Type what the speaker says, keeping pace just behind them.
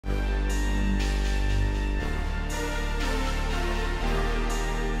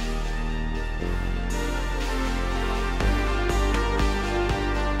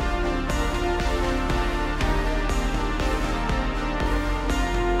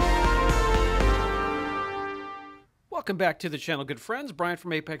Welcome back to the channel, good friends. Brian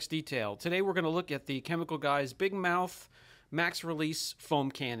from Apex Detail. Today we're going to look at the Chemical Guys Big Mouth Max Release Foam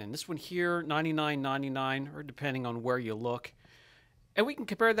Cannon. This one here, $99.99, or depending on where you look. And we can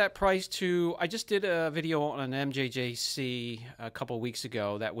compare that price to, I just did a video on an MJJC a couple weeks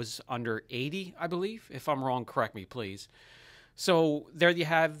ago that was under $80, I believe. If I'm wrong, correct me, please. So there you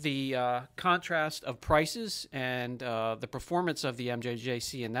have the contrast of prices and the performance of the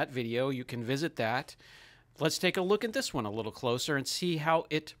MJJC in that video. You can visit that. Let's take a look at this one a little closer and see how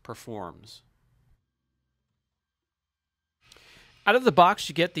it performs. Out of the box,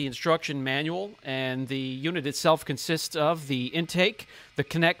 you get the instruction manual, and the unit itself consists of the intake, the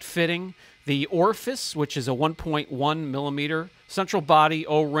connect fitting, the orifice, which is a 1.1 millimeter, central body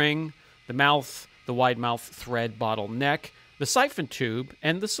O-ring, the mouth, the wide mouth thread bottle neck, the siphon tube,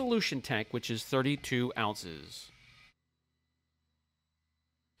 and the solution tank, which is 32 ounces.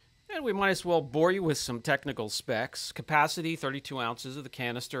 And we might as well bore you with some technical specs. Capacity, 32 ounces of the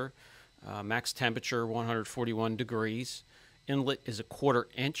canister. Max temperature, 141 degrees. Inlet is a 1/4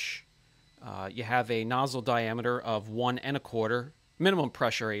 inch. You have a nozzle diameter of 1 1/4. Minimum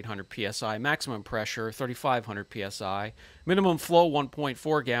pressure, 800 psi. Maximum pressure, 3,500 psi. Minimum flow,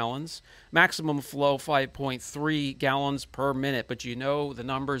 1.4 gallons. Maximum flow, 5.3 gallons per minute. But you know the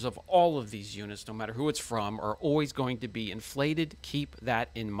numbers of all of these units, no matter who it's from, are always going to be inflated. Keep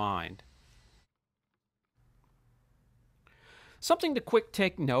that in mind. Something to quick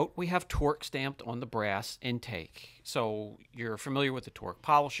take note, we have Torq stamped on the brass intake. So you're familiar with the Torq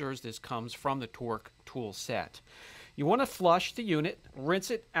polishers. This comes from the Torq tool set. You want to flush the unit, rinse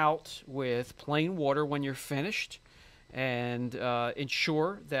it out with plain water when you're finished, and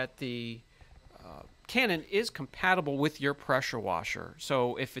ensure that the cannon is compatible with your pressure washer.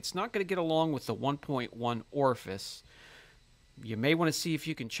 So if it's not going to get along with the 1.1 orifice, you may want to see if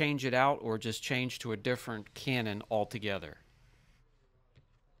you can change it out or just change to a different cannon altogether.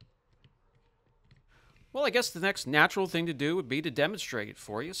 Well, I guess the next natural thing to do would be to demonstrate it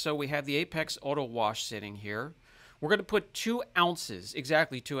for you. So we have the Apex Auto Wash sitting here. We're going to put 2 ounces,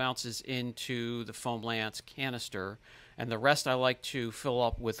 exactly 2 ounces, into the Foam Lance canister, and the rest I like to fill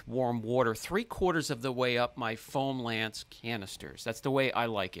up with warm water 3/4 of the way up my Foam Lance canisters. That's the way I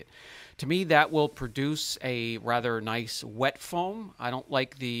like it. To me, that will produce a rather nice wet foam. I don't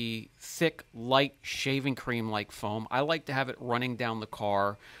like the thick, light shaving cream-like foam. I like to have it running down the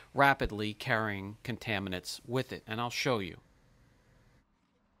car rapidly, carrying contaminants with it, and I'll show you.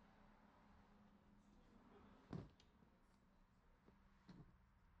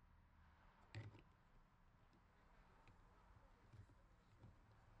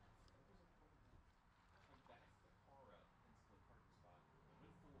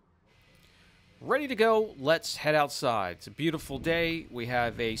 Ready to go, let's head outside. It's a beautiful day. We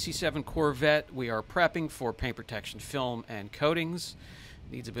have a C7 Corvette. We are prepping for paint protection film and coatings.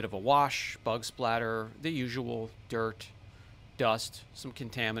 Needs a bit of a wash, bug splatter, the usual dirt, dust, some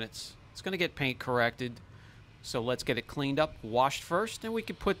contaminants. It's going to get paint corrected, so let's get it cleaned up, washed first, and we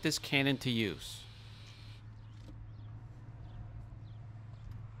can put this cannon to use.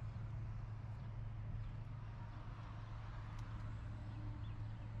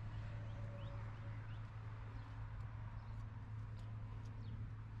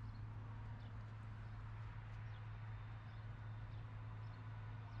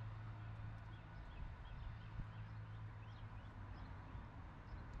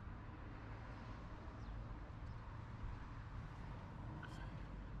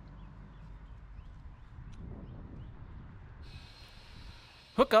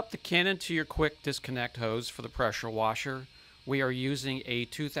 Hook up the cannon to your quick disconnect hose for the pressure washer. We are using a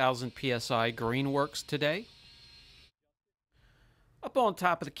 2000 psi Greenworks today. Up on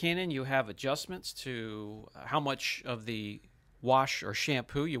top of the cannon, you have adjustments to how much of the wash or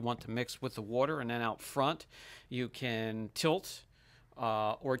shampoo you want to mix with the water, and then out front you can tilt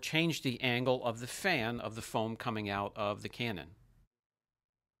or change the angle of the fan of the foam coming out of the cannon.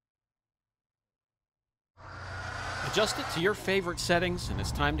 Adjust it to your favorite settings, and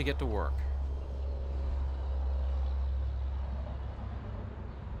it's time to get to work.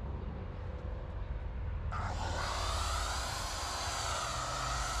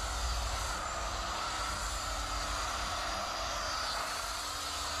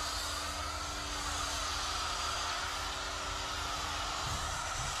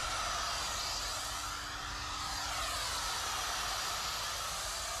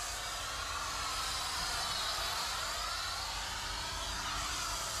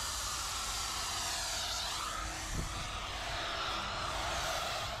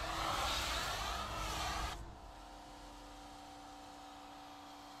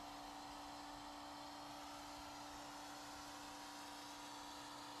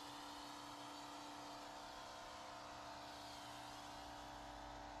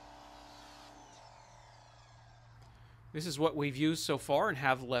 This is what we've used so far and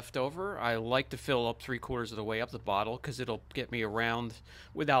have left over. I like to fill up 3/4 of the way up the bottle because it'll get me around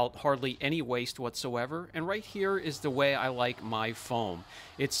without hardly any waste whatsoever. And right here is the way I like my foam.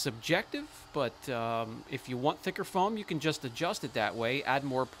 It's subjective, but if you want thicker foam, you can just adjust it that way, add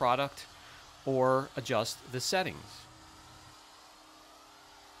more product, or adjust the settings.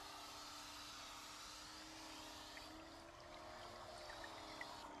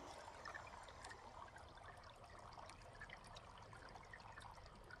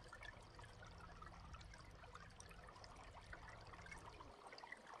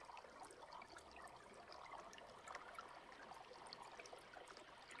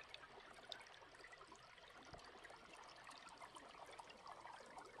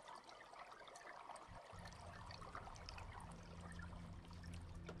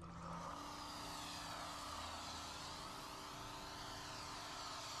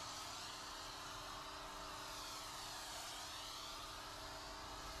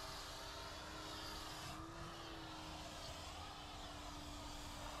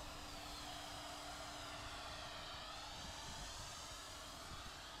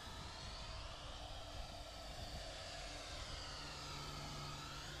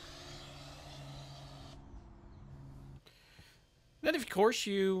 Then, of course,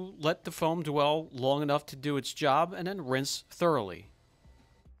 you let the foam dwell long enough to do its job and then rinse thoroughly.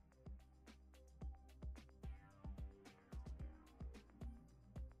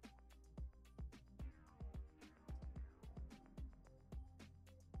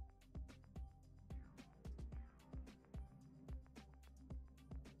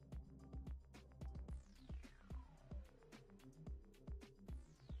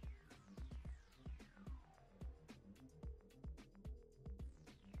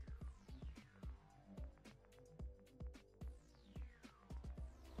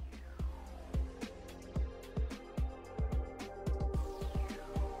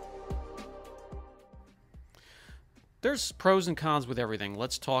 There's pros and cons with everything.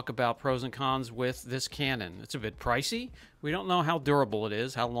 Let's talk about pros and cons with this cannon. It's a bit pricey. We don't know how durable it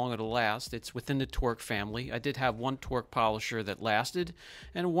is, how long it'll last. It's within the Torq family. I did have one Torq polisher that lasted,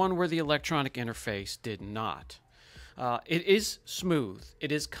 and one where the electronic interface did not. It is smooth.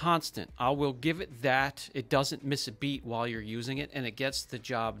 It is constant. I will give it that. It doesn't miss a beat while you're using it, and it gets the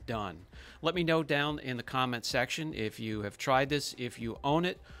job done. Let me know down in the comment section if you have tried this, if you own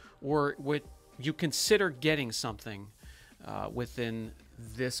it, or what you consider getting something within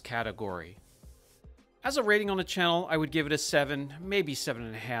this category. As a rating on the channel, I would give it a 7, maybe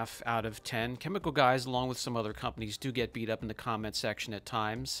 7.5 out of 10. Chemical Guys, along with some other companies, do get beat up in the comment section at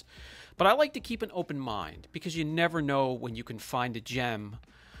times. But I like to keep an open mind because you never know when you can find a gem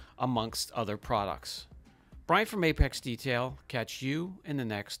amongst other products. Brian from Apex Detail. Catch you in the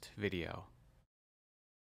next video.